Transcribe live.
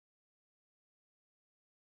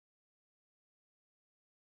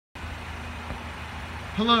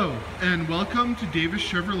Hello and welcome to Davis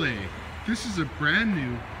Chevrolet. This is a brand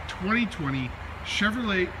new 2020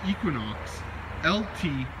 Chevrolet Equinox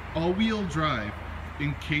LT all-wheel drive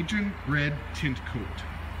in Cajun red tint coat.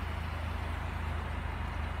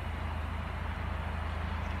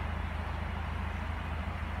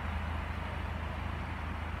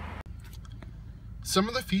 Some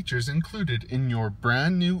of the features included in your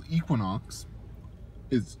brand new Equinox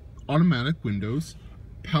is automatic windows,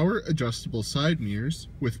 power adjustable side mirrors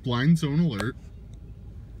with blind zone alert,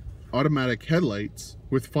 automatic headlights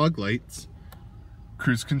with fog lights,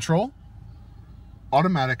 cruise control,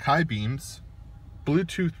 automatic high beams,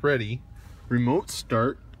 Bluetooth ready, remote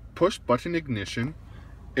start, push button ignition,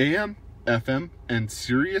 AM, FM, and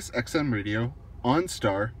SIRIUSXM radio,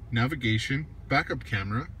 OnStar, navigation, backup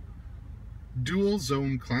camera, dual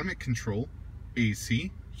zone climate control,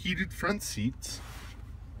 AC, heated front seats,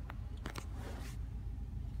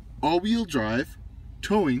 all-wheel drive,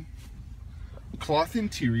 towing, cloth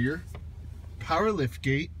interior, power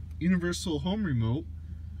liftgate, universal home remote,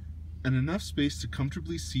 and enough space to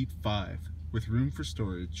comfortably seat 5 with room for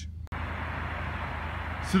storage.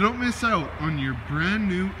 So don't miss out on your brand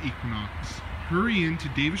new Equinox. Hurry in to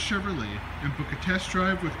Davis Chevrolet and book a test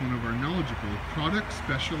drive with one of our knowledgeable product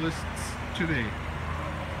specialists today.